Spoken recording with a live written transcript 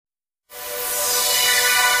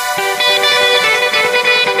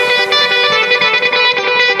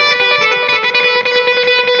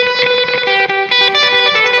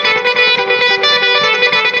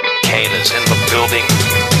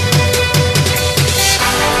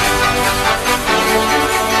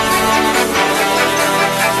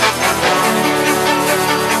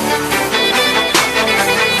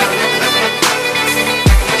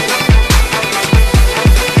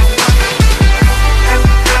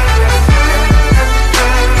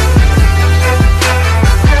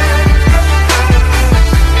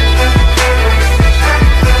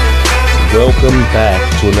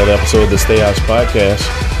back to another episode of the Stay House Podcast.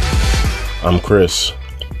 I'm Chris.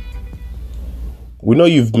 We know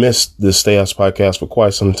you've missed the Stay House Podcast for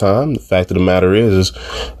quite some time. The fact of the matter is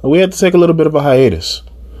we had to take a little bit of a hiatus.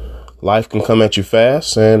 Life can come at you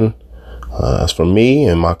fast, and as for me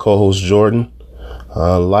and my co-host Jordan,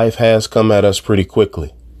 life has come at us pretty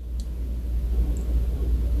quickly.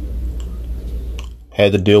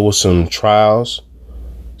 Had to deal with some trials,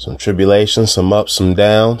 some tribulations, some ups, some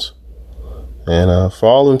downs. And for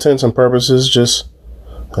all intents and purposes, just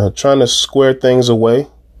trying to square things away,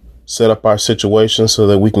 set up our situation so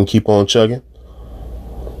that we can keep on chugging.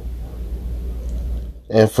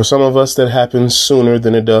 And for some of us, that happens sooner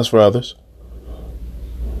than it does for others.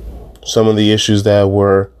 Some of the issues that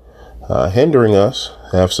were hindering us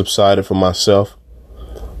have subsided for myself.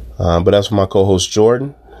 But as for my co-host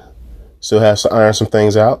Jordan, still has to iron some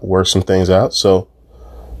things out, work some things out. So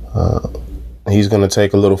he's going to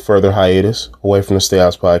take a little further hiatus away from the Stay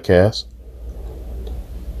House Podcast.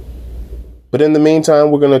 But in the meantime,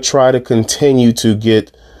 we're going to try to continue to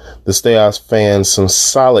get the Stay House fans some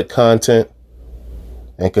solid content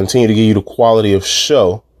and continue to give you the quality of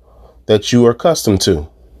show that you are accustomed to.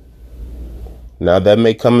 Now, that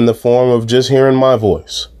may come in the form of just hearing my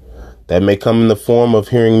voice. That may come in the form of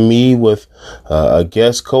hearing me with a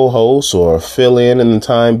guest co-host or fill in the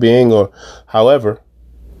time being or however.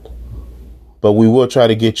 But we will try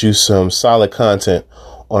to get you some solid content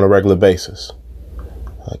on a regular basis.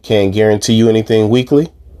 I can't guarantee you anything weekly,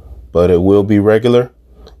 but it will be regular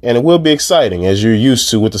and it will be exciting as you're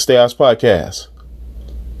used to with the Stay House Podcast.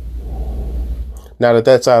 Now that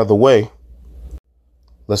that's out of the way,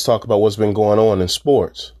 let's talk about what's been going on in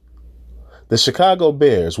sports. The Chicago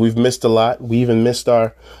Bears, we've missed a lot. We even missed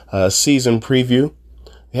our season preview.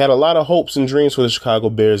 We had a lot of hopes and dreams for the Chicago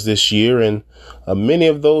Bears this year, and many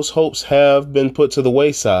of those hopes have been put to the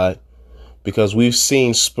wayside because we've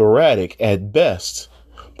seen sporadic, at best,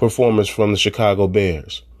 performance from the Chicago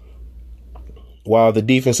Bears. While the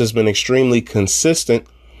defense has been extremely consistent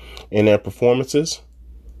in their performances,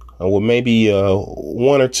 with maybe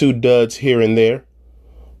one or two duds here and there,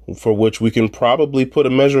 for which we can probably put a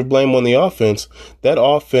measure of blame on the offense, that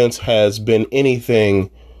offense has been anything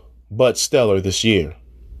but stellar this year.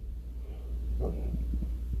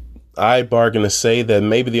 I bargain to say that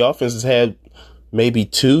maybe the offense has had maybe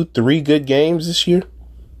 2-3 good games this year.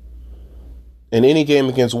 And any game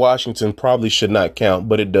against Washington probably should not count,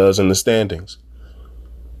 but it does in the standings.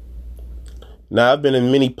 Now, I've been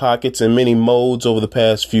in many pockets and many modes over the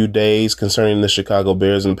past few days concerning the Chicago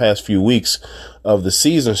Bears and the past few weeks of the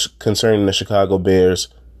season concerning the Chicago Bears.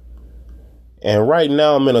 And right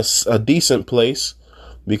now I'm in a decent place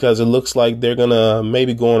because it looks like they're going to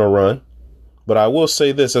maybe go on a run. But I will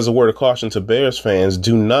say this as a word of caution to Bears fans,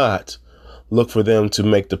 do not look for them to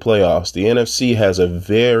make the playoffs. The NFC has a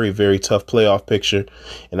very, very tough playoff picture,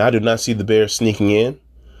 and I do not see the Bears sneaking in.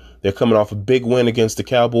 They're coming off a big win against the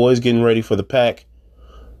Cowboys, getting ready for the Pack.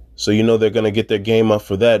 So you know they're going to get their game up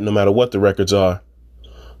for that no matter what the records are.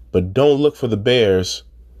 But don't look for the Bears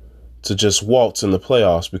to just waltz in the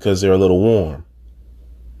playoffs because they're a little warm.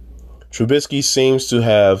 Trubisky seems to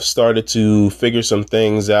have started to figure some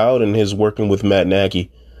things out in his working with Matt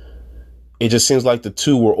Nagy. It just seems like the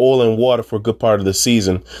two were oil and water for a good part of the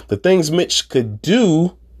season. The things Mitch could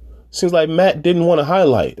do, seems like Matt didn't want to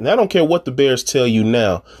highlight. And I don't care what the Bears tell you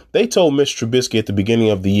now. They told Mitch Trubisky at the beginning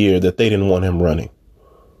of the year that they didn't want him running.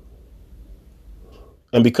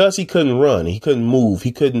 And because he couldn't run, he couldn't move,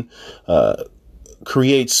 he couldn't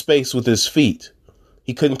create space with his feet,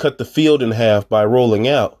 he couldn't cut the field in half by rolling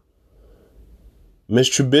out,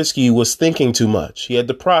 Mitch Trubisky was thinking too much. He had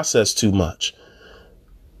to process too much.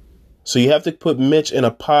 So you have to put Mitch in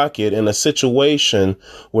a pocket, in a situation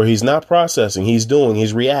where he's not processing, he's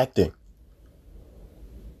reacting.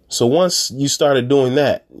 So once you started doing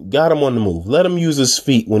that, got him on the move, let him use his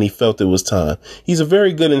feet when he felt it was time. He's a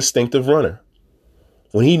very good instinctive runner.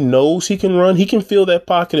 When he knows he can run, he can feel that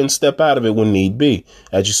pocket and step out of it when need be,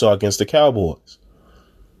 as you saw against the Cowboys.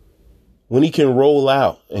 When he can roll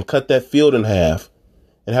out and cut that field in half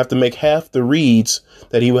and have to make half the reads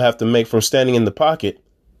that he would have to make from standing in the pocket,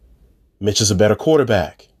 Mitch is a better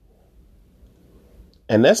quarterback.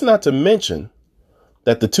 And that's not to mention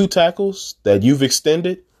that the two tackles that you've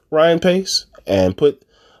extended, Ryan Pace, and put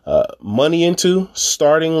money into,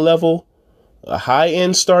 starting level, a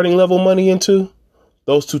high-end starting level money into,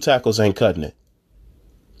 those two tackles ain't cutting it.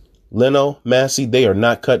 Leno, Massey, they are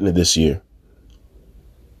not cutting it this year.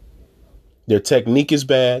 Their technique is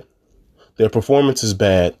bad. Their performance is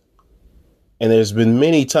bad. And there's been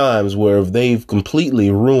many times where they've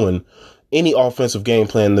completely ruined any offensive game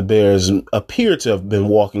plan the Bears appear to have been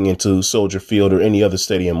walking into Soldier Field or any other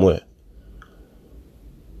stadium with.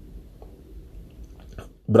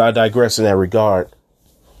 But I digress in that regard,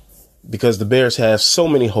 because the Bears have so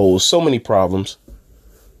many holes, so many problems.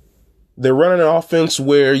 They're running an offense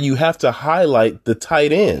where you have to highlight the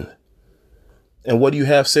tight end. And what do you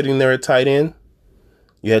have sitting there at tight end?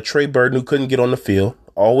 You had Trey Burton, who couldn't get on the field,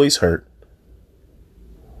 always hurt.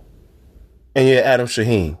 And you had Adam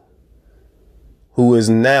Shaheen, who is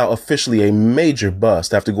now officially a major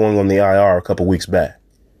bust after going on the IR a couple weeks back.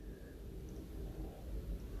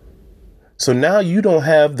 So now you don't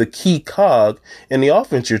have the key cog in the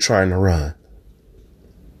offense you're trying to run.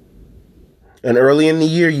 And early in the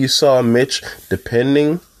year, you saw Mitch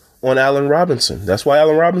depending on Allen Robinson. That's why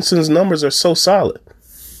Allen Robinson's numbers are so solid.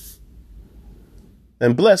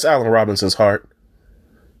 And bless Allen Robinson's heart.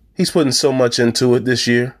 He's putting so much into it this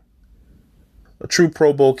year. A true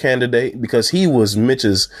Pro Bowl candidate, because he was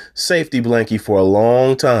Mitch's safety blankie for a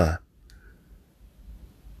long time.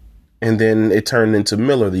 And then it turned into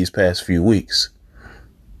Miller these past few weeks.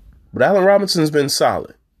 But Allen Robinson's been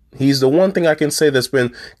solid. He's the one thing I can say that's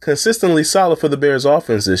been consistently solid for the Bears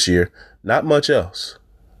offense this year. Not much else.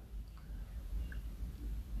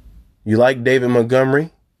 You like David Montgomery?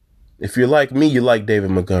 If you're like me, you like David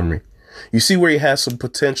Montgomery. You see where he has some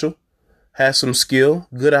potential, has some skill,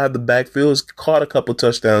 good out of the backfield, has caught a couple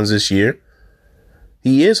touchdowns this year.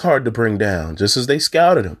 He is hard to bring down, just as they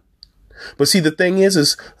scouted him. But see, the thing is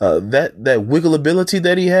that wiggle ability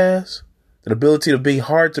that he has, that ability to be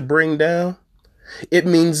hard to bring down, it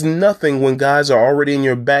means nothing when guys are already in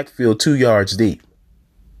your backfield 2 yards deep.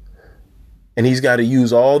 And he's got to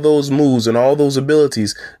use all those moves and all those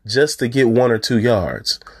abilities just to get 1 or 2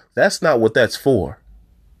 yards. That's not what that's for.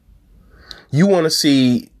 You want to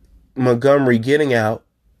see Montgomery getting out,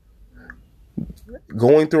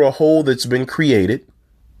 going through a hole that's been created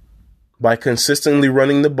by consistently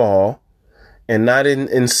running the ball and not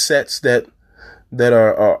in sets that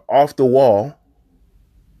are off the wall.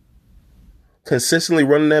 Consistently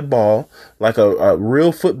running that ball like a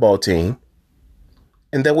real football team.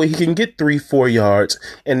 And that way he can get 3-4 yards.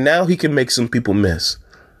 And now he can make some people miss.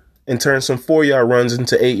 And turn some 4-yard runs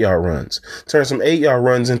into 8-yard runs. Turn some 8-yard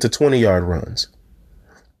runs into 20-yard runs.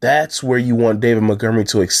 That's where you want David Montgomery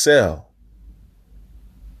to excel.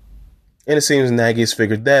 And it seems Nagy has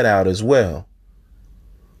figured that out as well.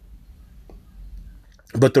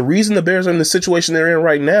 But the reason the Bears are in the situation they're in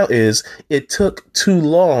right now is it took too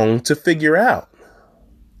long to figure out.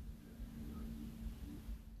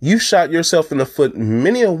 You shot yourself in the foot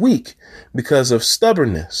many a week because of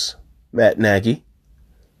stubbornness, Matt Nagy.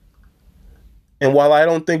 And while I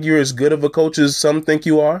don't think you're as good of a coach as some think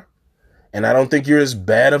you are, and I don't think you're as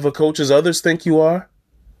bad of a coach as others think you are,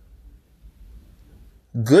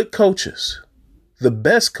 good coaches, the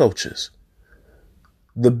best coaches,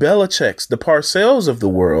 the Belichicks, the Parcells of the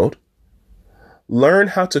world, learn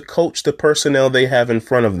how to coach the personnel they have in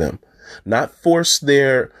front of them, not force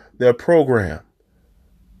their program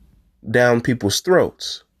down people's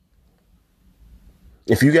throats.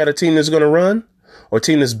 If you got a team that's going to run, or a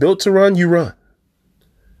team that's built to run, you run.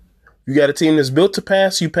 You got a team that's built to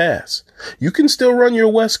pass, you pass. You can still run your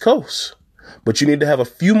West Coast, but you need to have a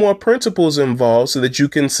few more principles involved so that you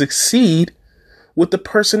can succeed with the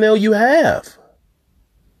personnel you have.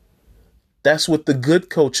 That's what the good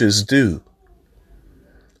coaches do.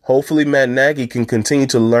 Hopefully Matt Nagy can continue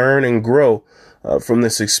to learn and grow from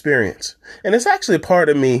this experience. And it's actually a part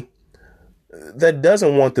of me that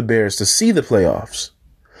doesn't want the Bears to see the playoffs,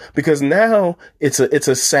 because now it's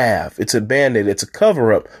a salve, it's a Band-Aid, it's a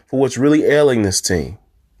cover-up for what's really ailing this team.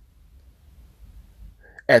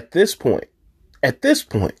 At this point,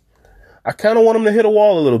 I kind of want them to hit a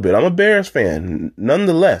wall a little bit. I'm a Bears fan,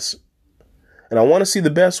 nonetheless. And I want to see the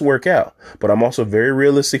best work out. But I'm also a very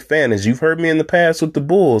realistic fan. As you've heard me in the past with the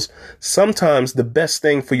Bulls, sometimes the best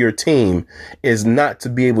thing for your team is not to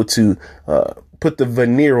be able to put the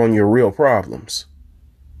veneer on your real problems.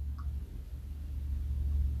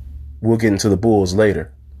 We'll get into the Bulls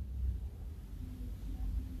later.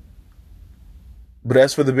 But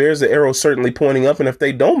as for the Bears, the arrow's certainly pointing up. And if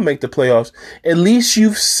they don't make the playoffs, at least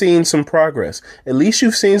you've seen some progress. At least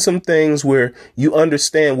you've seen some things where you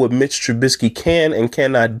understand what Mitch Trubisky can and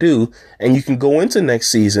cannot do. And you can go into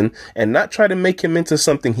next season and not try to make him into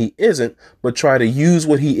something he isn't, but try to use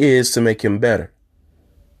what he is to make him better.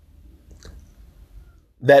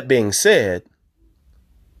 That being said,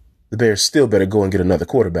 the Bears still better go and get another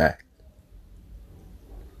quarterback.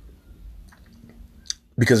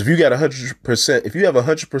 Because if you got 100%, if you have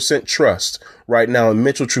 100% trust right now in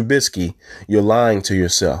Mitchell Trubisky, you're lying to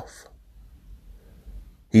yourself.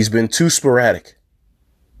 He's been too sporadic.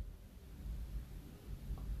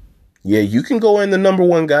 Yeah, you can go in the number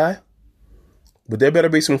one guy, but there better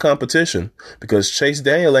be some competition because Chase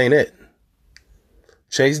Daniel ain't it.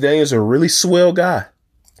 Chase Daniel's a really swell guy.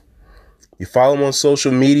 You follow him on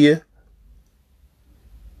social media.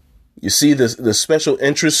 You see the special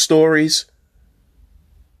interest stories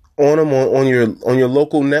on him on your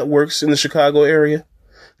local networks in the Chicago area.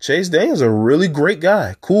 Chase Daniel's a really great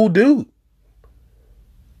guy, cool dude.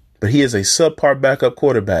 But he is a subpar backup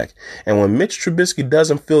quarterback. And when Mitch Trubisky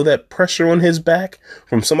doesn't feel that pressure on his back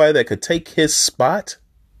from somebody that could take his spot,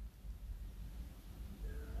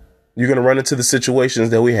 you're going to run into the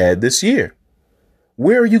situations that we had this year.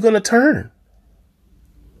 Where are you going to turn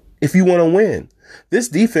if you want to win? This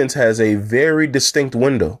defense has a very distinct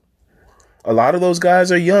window. A lot of those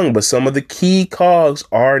guys are young, but some of the key cogs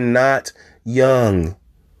are not young.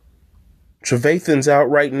 Trevathan's out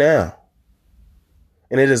right now.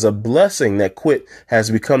 And it is a blessing that Nick Kwiatkowski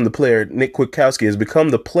has become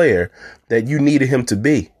the player that you needed him to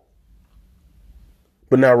be.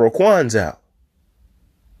 But now Roquan's out.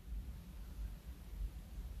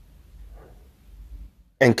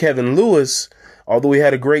 And Kevin Lewis, although he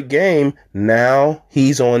had a great game, now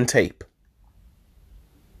he's on tape.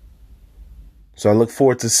 So I look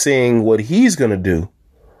forward to seeing what he's going to do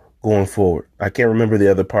going forward. I can't remember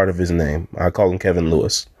the other part of his name. I call him Kevin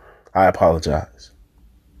Lewis. I apologize.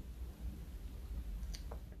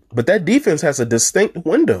 But that defense has a distinct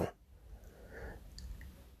window.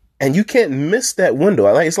 And you can't miss that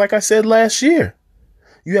window. It's like I said last year.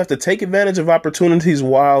 You have to take advantage of opportunities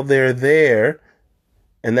while they're there.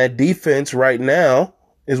 And that defense right now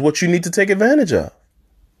is what you need to take advantage of.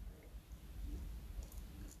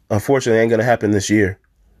 Unfortunately, it ain't going to happen this year.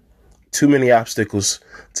 Too many obstacles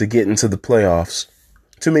to get into the playoffs.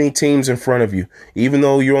 Too many teams in front of you. Even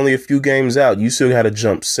though you're only a few games out, you still got to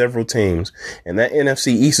jump several teams. And that NFC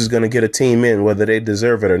East is going to get a team in whether they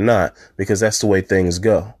deserve it or not, because that's the way things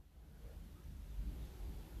go.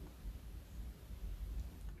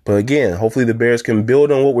 But again, hopefully the Bears can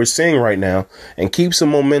build on what we're seeing right now and keep some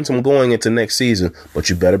momentum going into next season. But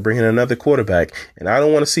you better bring in another quarterback. And I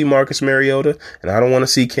don't want to see Marcus Mariota, and I don't want to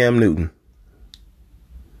see Cam Newton.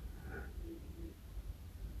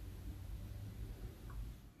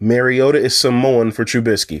 Mariota is Samoan for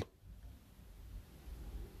Trubisky.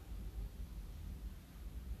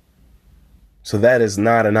 So that is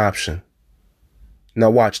not an option. Now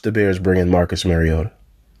watch the Bears bring in Marcus Mariota.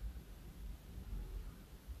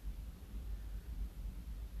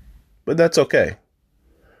 But that's okay.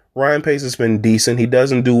 Ryan Pace has been decent. He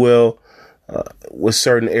doesn't do well with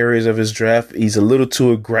certain areas of his draft. He's a little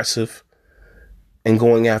too aggressive and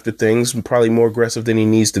going after things, probably more aggressive than he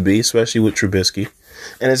needs to be, especially with Trubisky.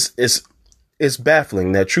 And it's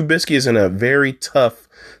baffling that Trubisky is in a very tough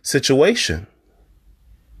situation.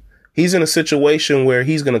 He's in a situation where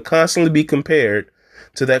he's going to constantly be compared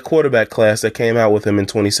to that quarterback class that came out with him in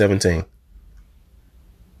 2017.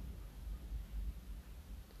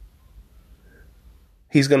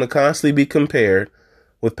 He's going to constantly be compared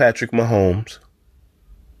with Patrick Mahomes,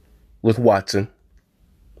 with Watson.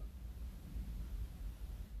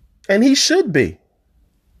 And he should be.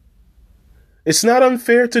 It's not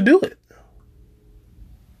unfair to do it.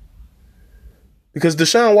 Because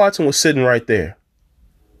Deshaun Watson was sitting right there.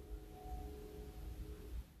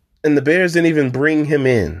 And the Bears didn't even bring him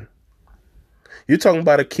in. You're talking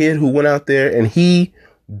about a kid who went out there and he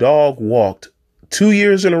dog walked 2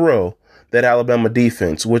 years in a row that Alabama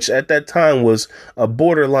defense, which at that time was a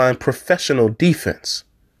borderline professional defense.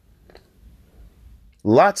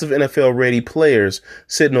 Lots of NFL-ready players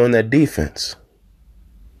sitting on that defense.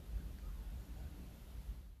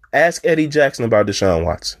 Ask Eddie Jackson about Deshaun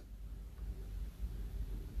Watson.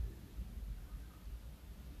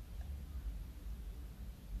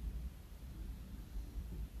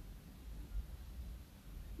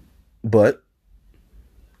 But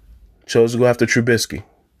chose to go after Trubisky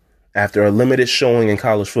after a limited showing in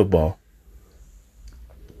college football.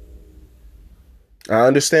 I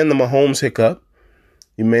understand the Mahomes hiccup.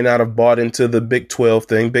 You may not have bought into the Big 12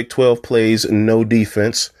 thing. Big 12 plays no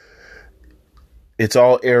defense. It's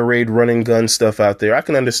all air raid, running gun stuff out there. I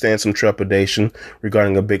can understand some trepidation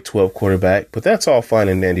regarding a Big 12 quarterback, but that's all fine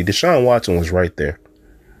and dandy. Deshaun Watson was right there.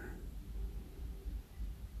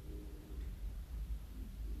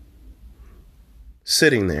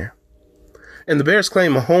 Sitting there. And the Bears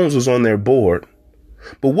claim Mahomes was on their board.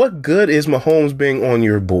 But what good is Mahomes being on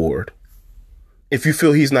your board if you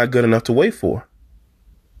feel he's not good enough to wait for?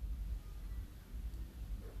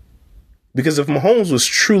 Because if Mahomes was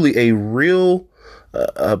truly a real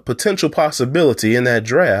potential possibility in that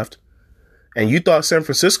draft, and you thought San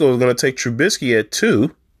Francisco was going to take Trubisky at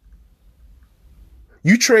 2,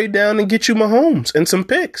 you trade down and get you Mahomes and some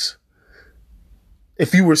picks.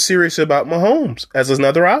 If you were serious about Mahomes as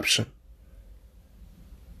another option.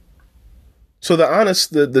 So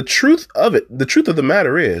the truth of it, the truth of the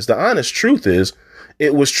matter is, the honest truth is,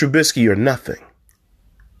 it was Trubisky or nothing.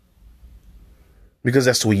 Because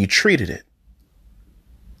that's the way you treated it.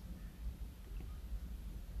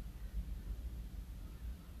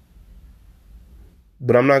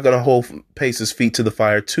 But I'm not going to hold Pace's feet to the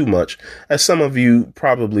fire too much, as some of you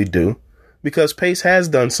probably do, because Pace has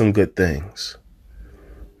done some good things.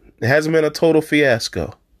 It hasn't been a total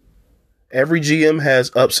fiasco. Every GM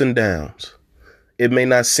has ups and downs. It may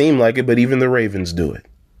not seem like it, but even the Ravens do it.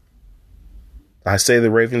 I say the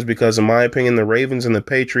Ravens because, in my opinion, the Ravens and the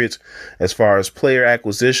Patriots, as far as player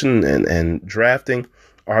acquisition and drafting,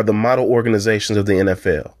 are the model organizations of the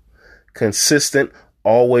NFL. Consistent,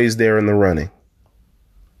 always there in the running.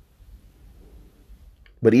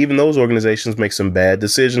 But even those organizations make some bad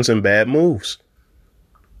decisions and bad moves.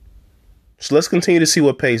 So let's continue to see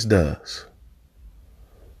what Pace does.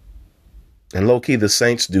 And low-key, the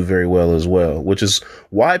Saints do very well as well, which is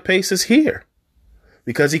why Pace is here.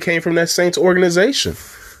 Because he came from that Saints organization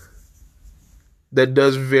that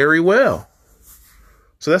does very well.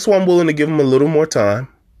 So that's why I'm willing to give him a little more time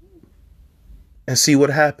and see what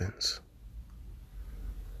happens.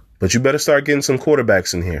 But you better start getting some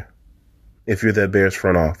quarterbacks in here if you're that Bears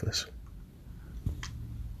front office.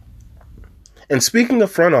 And speaking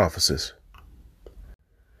of front offices,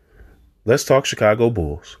 let's talk Chicago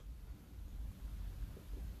Bulls.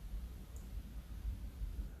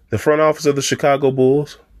 The front office of the Chicago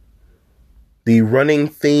Bulls, the running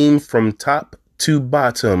theme from top to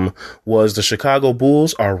bottom was the Chicago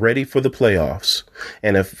Bulls are ready for the playoffs.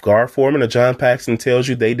 And if Gar Forman or John Paxson tells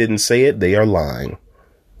you they didn't say it, they are lying.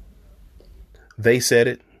 They said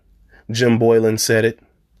it. Jim Boylan said it.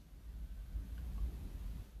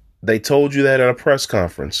 They told you that at a press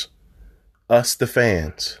conference. Us, the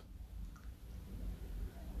fans.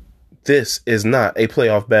 This is not a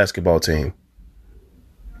playoff basketball team.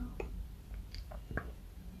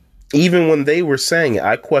 Even when they were saying it,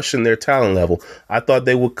 I questioned their talent level. I thought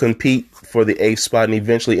they would compete for the 8th spot and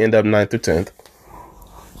eventually end up 9th or 10th.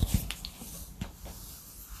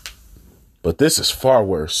 But this is far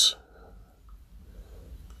worse.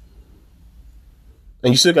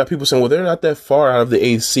 And you still got people saying, well, they're not that far out of the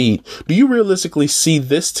 8th seed. Do you realistically see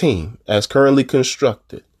this team, as currently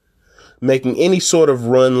constructed, making any sort of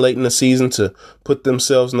run late in the season to put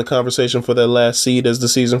themselves in the conversation for that last seed as the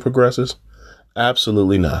season progresses?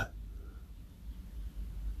 Absolutely not.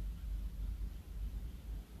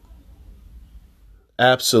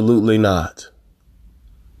 Absolutely not.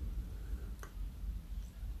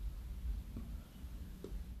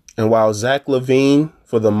 And while Zach LaVine,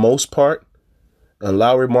 for the most part, and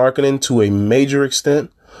Lauri Markkanen to a major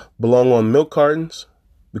extent, belong on milk cartons,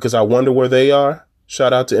 because I wonder where they are.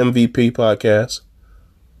 Shout out to MVP Podcast.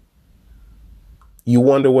 You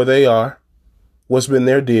wonder where they are. What's been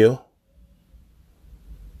their deal?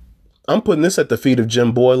 I'm putting this at the feet of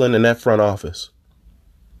Jim Boylan and that front office.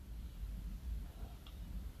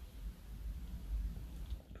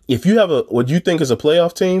 If you have what you think is a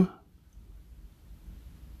playoff team,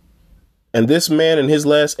 and this man in his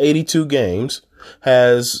last 82 games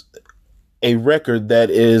has a record that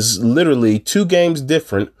is literally 2 games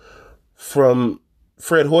different from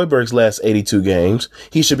Fred Hoiberg's last 82 games,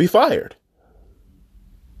 he should be fired.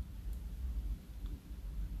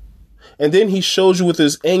 And then he shows you with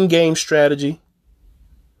his end-game strategy,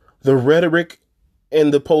 the rhetoric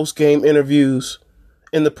in the post-game interviews,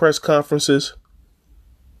 in the press conferences,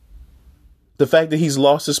 the fact that he's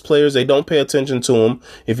lost his players, they don't pay attention to him.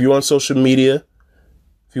 If you're on social media,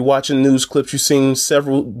 if you're watching news clips, you've seen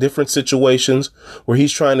several different situations where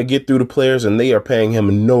he's trying to get through the players and they are paying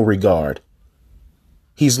him no regard.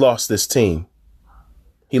 He's lost this team.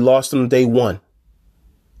 He lost them day one.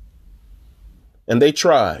 And they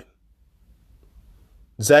tried.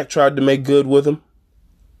 Zach tried to make good with him,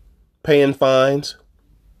 paying fines.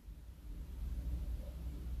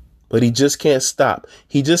 But he just can't stop.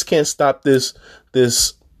 He just can't stop this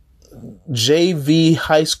JV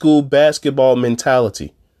high school basketball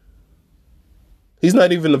mentality. He's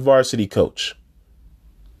not even the varsity coach.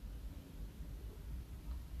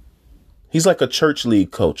 He's like a church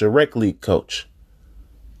league coach, a rec league coach.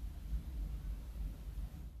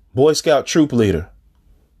 Boy Scout troop leader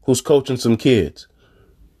who's coaching some kids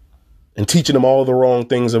and teaching them all the wrong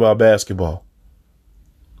things about basketball.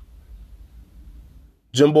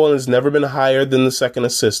 Jim Boylan's never been higher than the second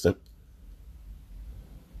assistant.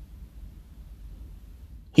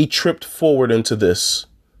 He tripped forward into this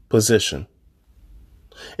position.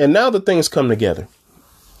 And now the things come together.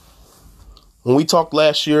 When we talked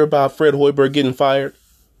last year about Fred Hoiberg getting fired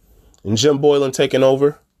and Jim Boylen taking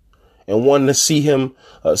over and wanting to see him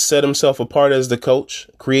set himself apart as the coach,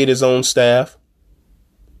 create his own staff.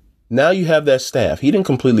 Now you have that staff. He didn't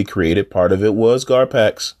completely create it. Part of it was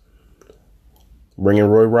Garpax bringing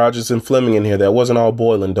Roy Rogers and Fleming in here. That wasn't all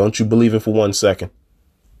Boylen. Don't you believe it for 1 second.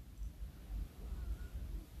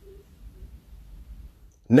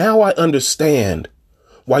 Now I understand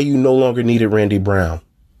why you no longer needed Randy Brown.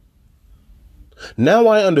 Now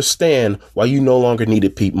I understand why you no longer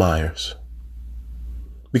needed Pete Myers.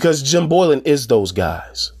 Because Jim Boylen is those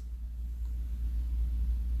guys.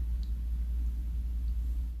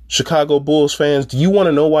 Chicago Bulls fans, do you want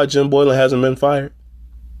to know why Jim Boylen hasn't been fired?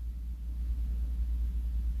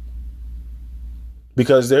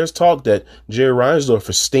 Because there's talk that Jerry Reinsdorf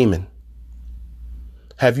is steaming.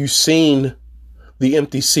 Have you seen the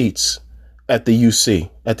empty seats at the UC,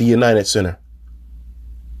 at the United Center?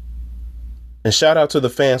 And shout out to the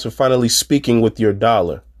fans for finally speaking with your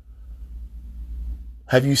dollar.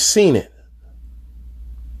 Have you seen it?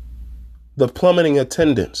 The plummeting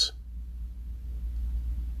attendance.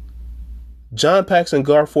 John Paxson and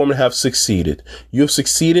Gar Forman have succeeded. You have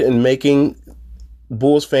succeeded in making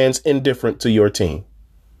Bulls fans indifferent to your team.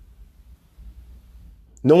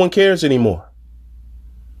 No one cares anymore.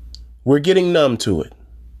 We're getting numb to it.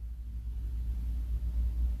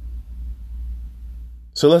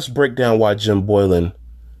 So let's break down why Jim Boylen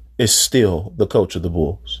is still the coach of the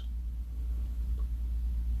Bulls.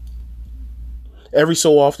 Every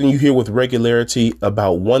so often you hear with regularity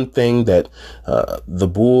about one thing that the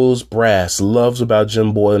Bulls brass loves about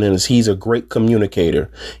Jim Boylen is he's a great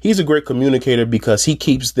communicator. He's a great communicator because he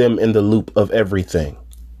keeps them in the loop of everything.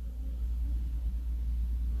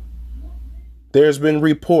 There's been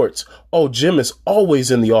reports, oh, Jim is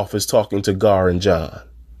always in the office talking to Gar and John.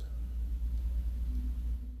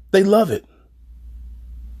 They love it.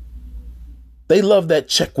 They love that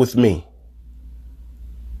check with me.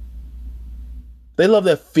 They love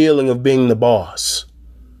that feeling of being the boss.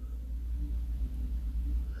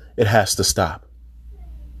 It has to stop.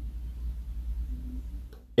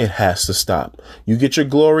 It has to stop. You get your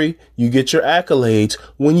glory, you get your accolades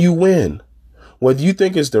when you win. Whether you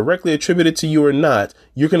think it's directly attributed to you or not,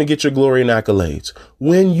 you're going to get your glory and accolades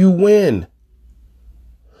when you win.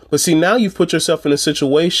 But see, now you've put yourself in a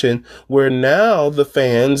situation where now the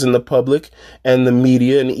fans and the public and the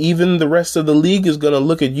media and even the rest of the league is going to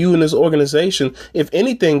look at you and this organization. If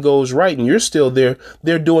anything goes right and you're still there,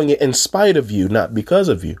 they're doing it in spite of you, not because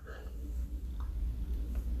of you.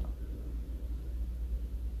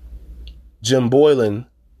 Jim Boylen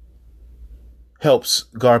helps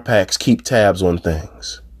Garpax keep tabs on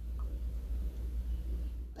things.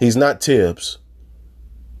 He's not Tibbs,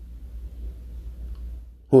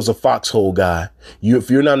 who's a foxhole guy. If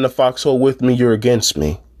you're not in the foxhole with me, you're against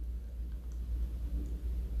me.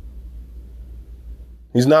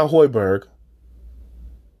 He's not Hoiberg,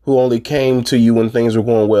 who only came to you when things were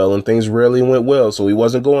going well, and things rarely went well, so he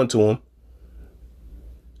wasn't going to him.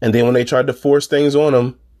 And then when they tried to force things on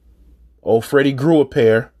him, old Freddie grew a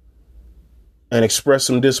pair and expressed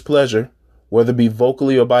some displeasure, whether it be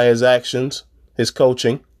vocally or by his actions, his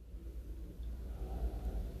coaching.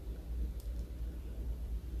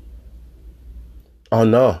 Oh,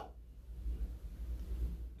 no.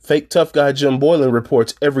 Fake tough guy Jim Boylen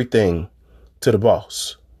reports everything to the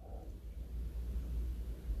boss.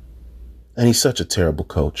 And he's such a terrible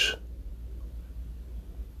coach.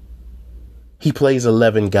 He plays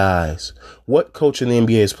 11 guys. What coach in the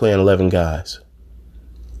NBA is playing 11 guys?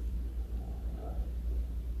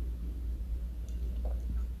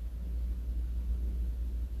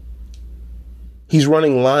 He's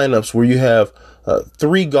running lineups where you have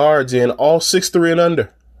 3 guards in, all 6'3" and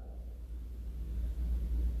under.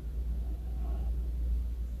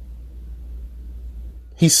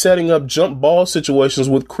 He's setting up jump ball situations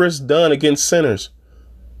with Chris Dunn against centers.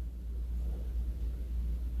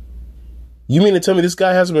 You mean to tell me this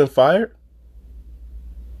guy hasn't been fired?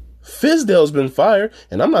 Fizdale's been fired,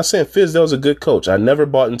 and I'm not saying Fizdale's a good coach. I never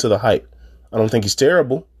bought into the hype. I don't think he's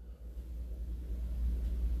terrible.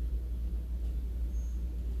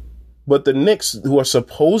 But the Knicks, who are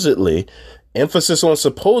supposedly, emphasis on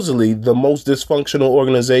supposedly, the most dysfunctional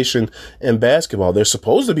organization in basketball, they're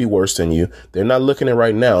supposed to be worse than you. They're not looking at it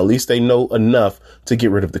right now. At least they know enough to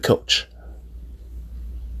get rid of the coach.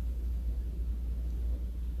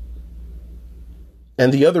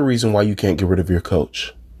 And the other reason why you can't get rid of your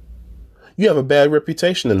coach, you have a bad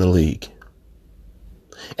reputation in the league.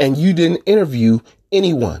 And you didn't interview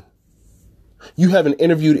anyone. You haven't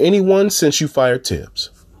interviewed anyone since you fired Tibbs.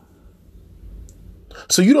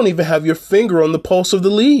 So you don't even have your finger on the pulse of the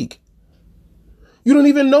league. You don't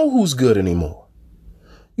even know who's good anymore.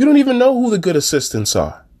 You don't even know who the good assistants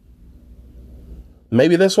are.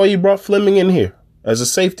 Maybe that's why you brought Fleming in here as a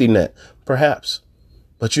safety net, perhaps.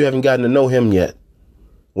 But you haven't gotten to know him yet.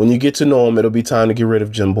 When you get to know him, it'll be time to get rid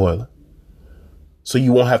of Jim Boylen. So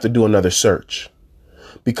you won't have to do another search.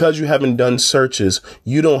 Because you haven't done searches,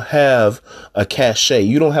 you don't have a cachet.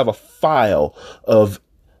 You don't have a file of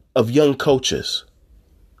young coaches,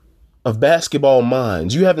 of basketball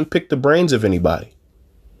minds. You haven't picked the brains of anybody.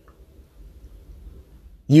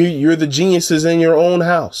 You're the geniuses in your own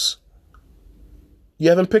house. You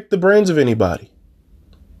haven't picked the brains of anybody.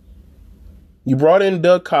 You brought in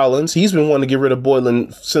Doug Collins. He's been wanting to get rid of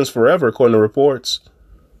Boylen since forever, according to reports.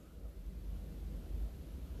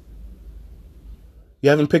 You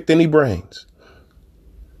haven't picked any brains.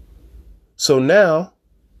 So now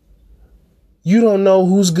you don't know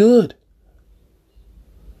who's good.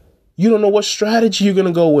 You don't know what strategy you're going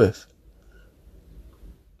to go with.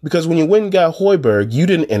 Because when you went and got Hoiberg, you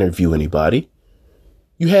didn't interview anybody.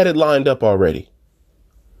 You had it lined up already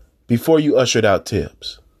before you ushered out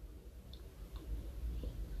Tibbs.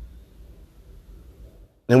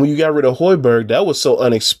 And when you got rid of Hoiberg, that was so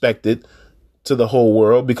unexpected to the whole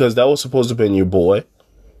world because that was supposed to have been your boy.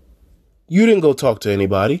 You didn't go talk to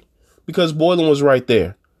anybody because Boylen was right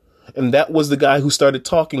there. And that was the guy who started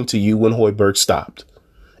talking to you when Hoiberg stopped.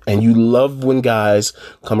 And you love when guys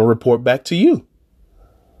come and report back to you.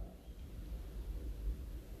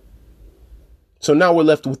 So now we're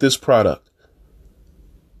left with this product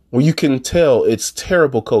where you can tell it's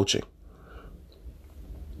terrible coaching.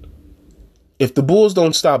 If the Bulls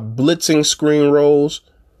don't stop blitzing screen rolls,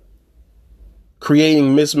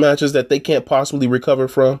 creating mismatches that they can't possibly recover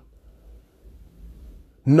from,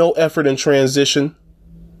 no effort in transition.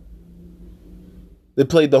 They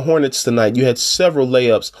played the Hornets tonight. You had several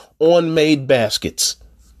layups on made baskets.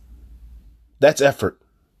 That's effort.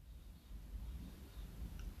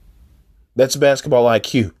 That's basketball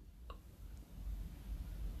IQ.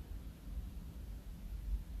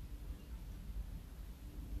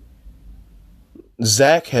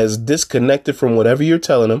 Zach has disconnected from whatever you're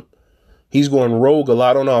telling him. He's going rogue a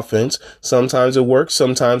lot on offense. Sometimes it works,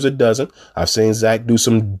 sometimes it doesn't. I've seen Zach do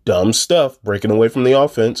some dumb stuff, breaking away from the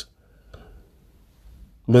offense.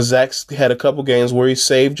 But Zach's had a couple games where he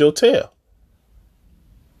saved your tail.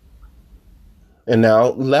 And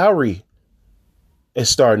now Lowry is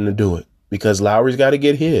starting to do it because Lowry's got to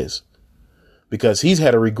get his. Because he's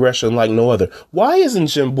had a regression like no other. Why isn't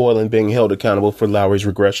Jim Boylen being held accountable for Lowry's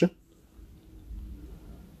regression?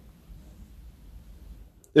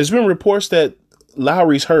 There's been reports that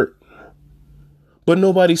Lowry's hurt, but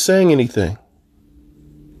nobody's saying anything.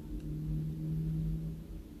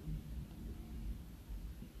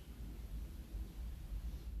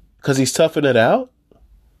 Because he's toughing it out.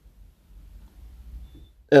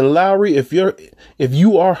 And Lowry, if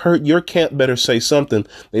you are hurt, your camp better say something.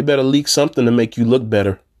 They better leak something to make you look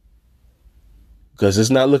better. Because it's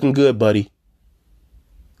not looking good, buddy.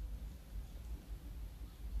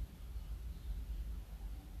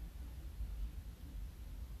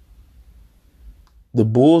 The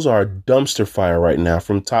Bulls are a dumpster fire right now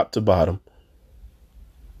from top to bottom.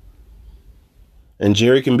 And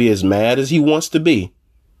Jerry can be as mad as he wants to be.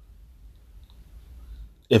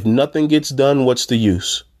 If nothing gets done, what's the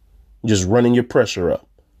use? Just running your pressure up.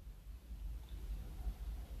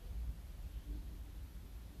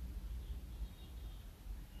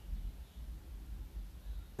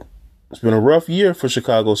 It's been a rough year for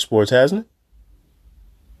Chicago sports, hasn't it?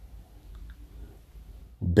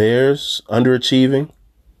 Bears underachieving.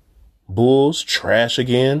 Bulls trash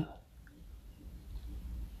again.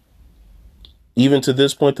 Even to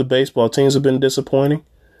this point, the baseball teams have been disappointing.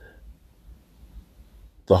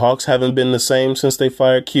 The Hawks haven't been the same since they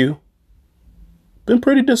fired Q. Been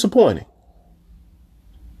pretty disappointing.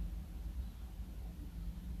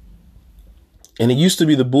 And it used to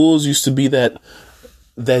be the Bulls used to be that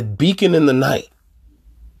beacon in the night.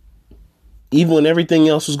 Even when everything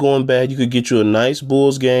else was going bad, you could get you a nice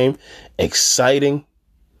Bulls game, exciting,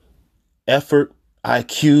 effort,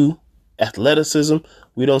 IQ, athleticism.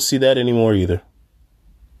 We don't see that anymore either.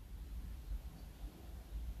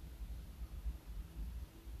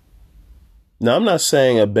 Now, I'm not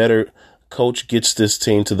saying a better coach gets this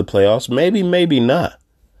team to the playoffs. Maybe, maybe not.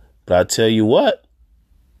 But I tell you what,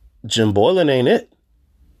 Jim Boylen ain't it.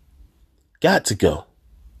 Got to go.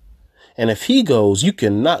 And if he goes, you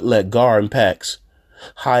cannot let Gar and Pax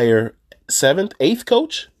hire 7th, 8th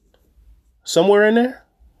coach somewhere in there.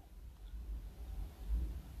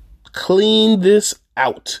 Clean this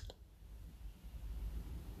out.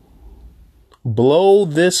 Blow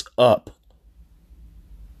this up.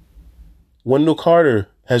 Wendell Carter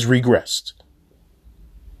has regressed.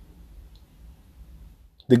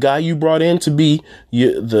 The guy you brought in to be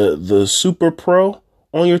the super pro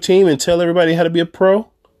on your team and tell everybody how to be a pro,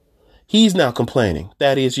 he's now complaining.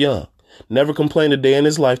 Thaddeus Young never complained a day in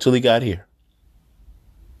his life till he got here.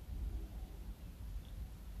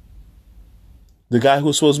 The guy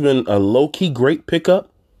who's supposed to have been a low-key great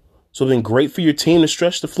pickup, so been great for your team to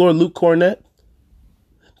stretch the floor, Luke Cornett.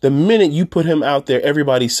 The minute you put him out there,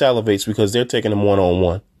 everybody salivates because they're taking him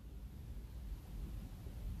one-on-one.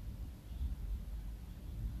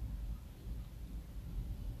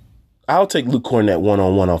 I'll take Luke Cornett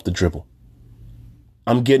one-on-one off the dribble.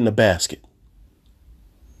 I'm getting a basket.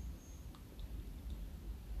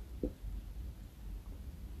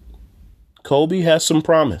 Kobe has some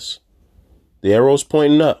promise. The arrow's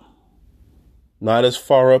pointing up. Not as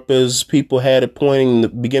far up as people had it pointing in the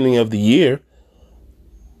beginning of the year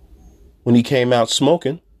when he came out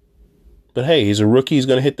smoking. But hey, he's a rookie. He's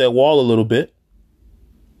going to hit that wall a little bit.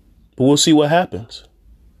 But we'll see what happens.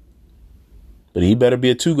 But he better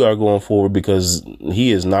be a two guard going forward because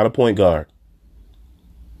he is not a point guard.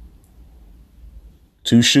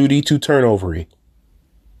 Too shooty, too turnovery.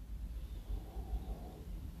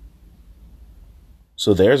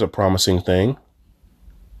 So there's a promising thing.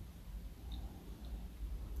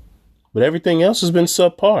 But everything else has been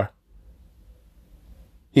subpar.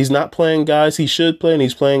 He's not playing guys he should play, and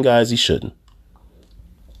he's playing guys he shouldn't.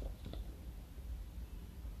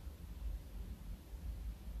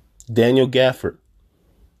 Daniel Gafford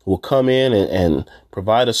will come in and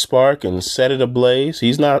provide a spark and set it ablaze.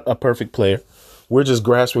 He's not a perfect player. We're just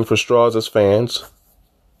grasping for straws as fans.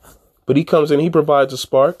 But he comes in, he provides a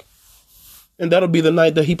spark, and that'll be the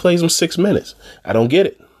night that he plays him 6 minutes. I don't get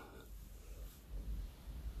it.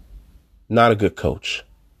 Not a good coach.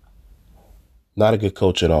 Not a good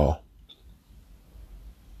coach at all.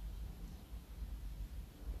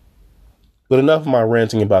 But enough of my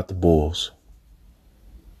ranting about the Bulls.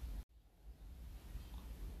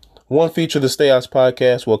 One feature of the Stay Ops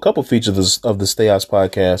podcast, well, a couple features of the Stay Ops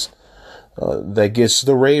podcast that gets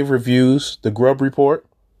the rave reviews, the Grub Report,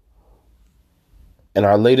 and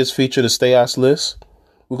our latest feature, the Stay Ops list.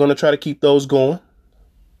 We're going to try to keep those going.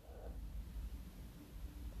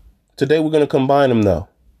 Today, we're going to combine them, though.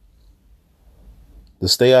 The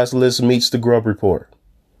Stay Ops list meets the Grub Report.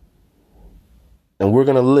 And we're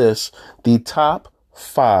going to list the top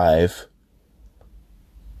 5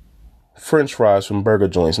 French fries from burger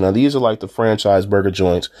joints. Now, these are like the franchise burger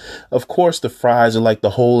joints. Of course, the fries are like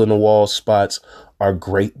the hole in the wall spots are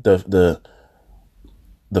great. The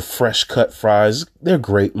fresh cut fries, they're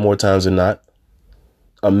great more times than not.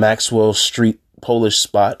 A Maxwell Street Polish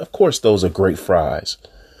spot, of course, those are great fries.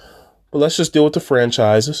 But let's just deal with the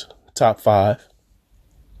franchises. Top 5.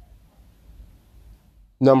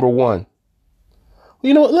 Number 1.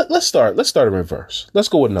 You know what? Let's start in reverse. Let's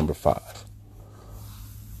go with number 5.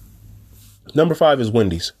 Number 5 is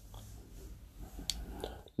Wendy's.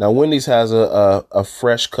 Now, Wendy's has a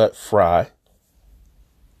fresh cut fry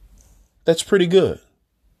that's pretty good,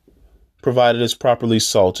 provided it's properly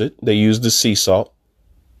salted. They use the sea salt.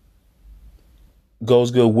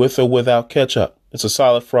 Goes good with or without ketchup. It's a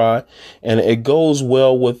solid fry, and it goes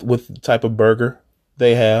well with the type of burger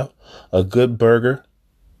they have. A good burger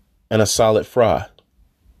and a solid fry.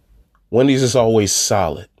 Wendy's is always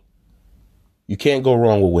solid. You can't go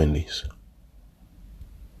wrong with Wendy's.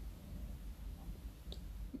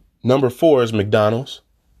 Number 4 is McDonald's.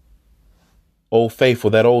 Old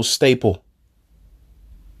Faithful, that old staple.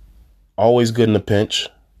 Always good in a pinch.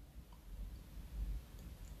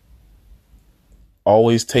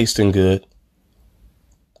 Always tasting good.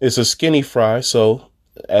 It's a skinny fry, so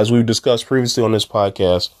as we've discussed previously on this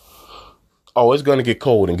podcast, it's going to get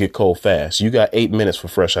cold and get cold fast. You got 8 minutes for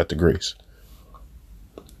fresh out the grease.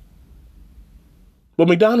 But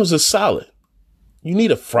McDonald's is solid. You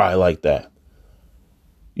need a fry like that.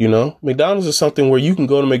 You know, McDonald's is something where you can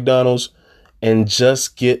go to McDonald's and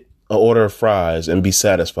just get an order of fries and be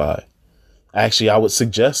satisfied. Actually, I would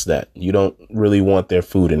suggest that. You don't really want their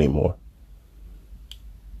food anymore.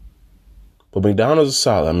 But McDonald's is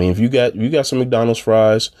solid. I mean, if you got some McDonald's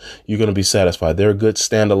fries, you're going to be satisfied. They're a good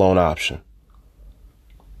standalone option.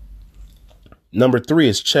 Number 3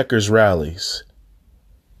 is Checkers Rallies.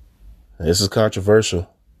 This is controversial.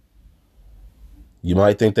 You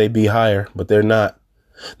might think they'd be higher, but they're not.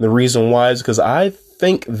 The reason why is because I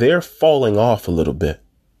think they're falling off a little bit.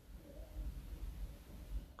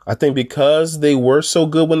 I think because they were so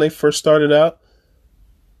good when they first started out,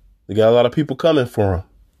 they got a lot of people coming for them.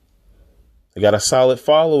 They got a solid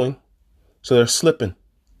following, so they're slipping.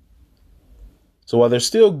 So while they're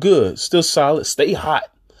still good, still solid, stay hot.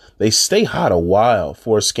 They stay hot a while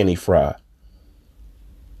for a skinny fry.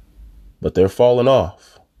 But they're falling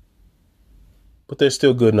off. But they're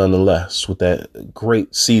still good nonetheless with that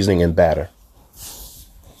great seasoning and batter.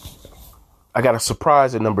 I got a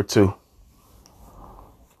surprise at number 2.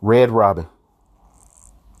 Red Robin.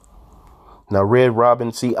 Now, Red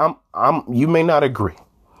Robin, see, you may not agree.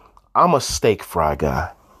 I'm a steak fry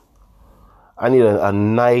guy. I need a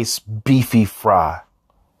nice beefy fry.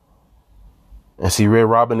 And see, Red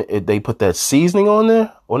Robin, they put that seasoning on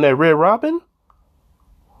there, on that Red Robin.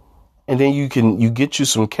 And then you get you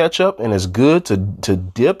some ketchup, and it's good to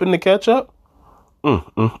dip in the ketchup.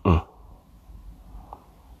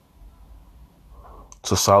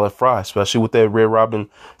 It's a solid fry, especially with that Red Robin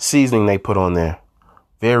seasoning they put on there.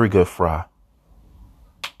 Very good fry.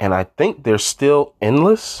 And I think they're still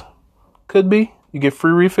endless. Could be. You get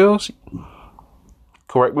free refills.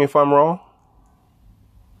 Correct me if I'm wrong.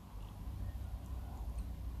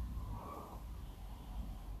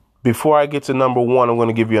 Before I get to number 1, I'm going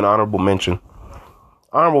to give you an honorable mention.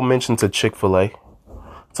 Honorable mention to Chick-fil-A.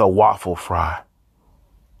 It's a waffle fry.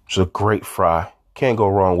 It's a great fry. Can't go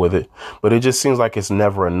wrong with it. But it just seems like it's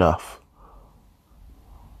never enough.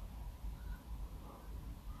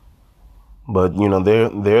 But, you know,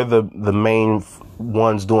 they're the main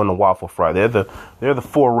ones doing the waffle fry. They're the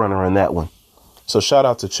forerunner in that one. So shout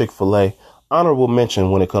out to Chick-fil-A. Honorable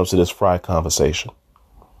mention when it comes to this fry conversation.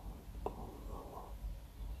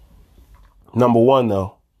 Number 1,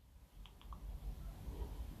 though.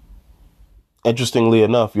 Interestingly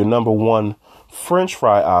enough, your number 1 French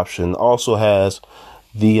fry option also has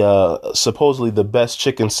the supposedly the best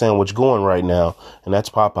chicken sandwich going right now, and that's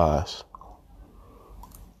Popeyes.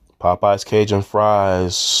 Popeyes Cajun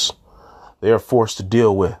fries, they are forced to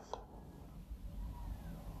deal with.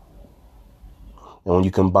 And when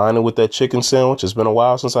you combine it with that chicken sandwich, it's been a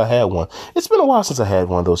while since I had one. It's been a while since I had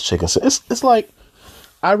one of those chicken sandwiches. It's like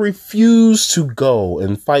I refuse to go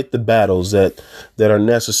and fight the battles that are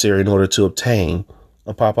necessary in order to obtain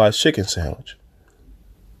a Popeyes chicken sandwich.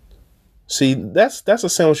 See, that's a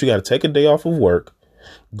sandwich you got to take a day off of work,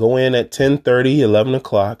 go in at 10:30, 11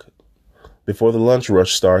 o'clock before the lunch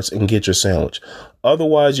rush starts and get your sandwich.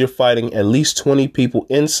 Otherwise, you're fighting at least 20 people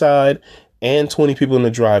inside and 20 people in the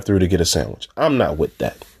drive-thru to get a sandwich. I'm not with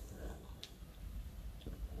that.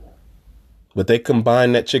 But they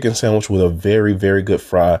combine that chicken sandwich with a very, very good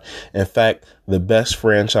fry. In fact, the best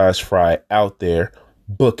franchise fry out there.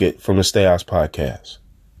 Book it from the Stay House Podcast.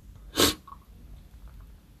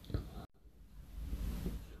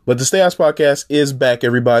 But the Stay House Podcast is back,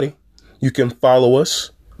 everybody. You can follow us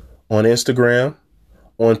on Instagram,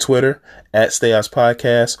 on Twitter, at Stay House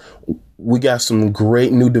Podcast. We got some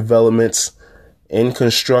great new developments in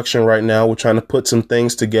construction right now. We're trying to put some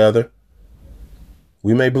things together.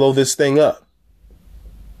 We may blow this thing up.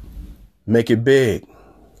 Make it big.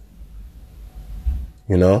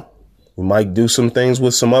 You know, we might do some things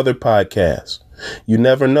with some other podcasts. You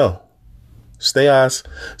never know. Stay House.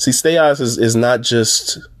 See, Stay House is not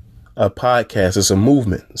just a podcast. It's a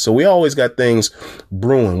movement. So we always got things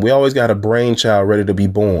brewing. We always got a brainchild ready to be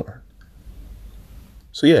born.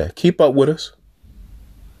 So yeah, keep up with us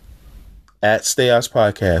at Stay House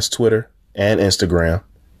Podcast, Twitter and Instagram.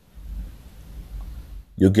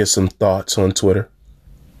 You'll get some thoughts on Twitter.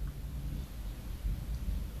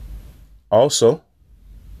 Also,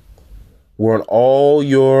 we're on all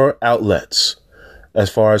your outlets as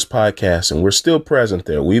far as podcasting. We're still present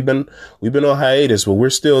there. We've been on hiatus, but we're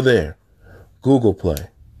still there. Google Play,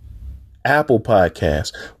 Apple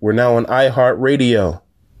Podcasts. We're now on iHeartRadio.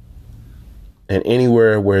 And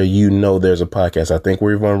anywhere where you know there's a podcast. I think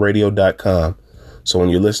we're even on radio.com. So when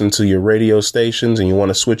you listen to your radio stations and you want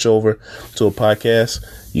to switch over to a podcast,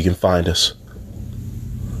 you can find us.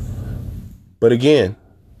 But again,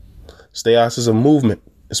 Stay House is a movement.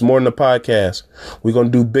 It's more than a podcast. We're going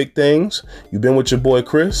to do big things. You've been with your boy,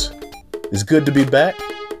 Chris. It's good to be back.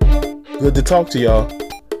 Good to talk to y'all.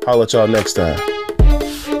 Holla at y'all next time.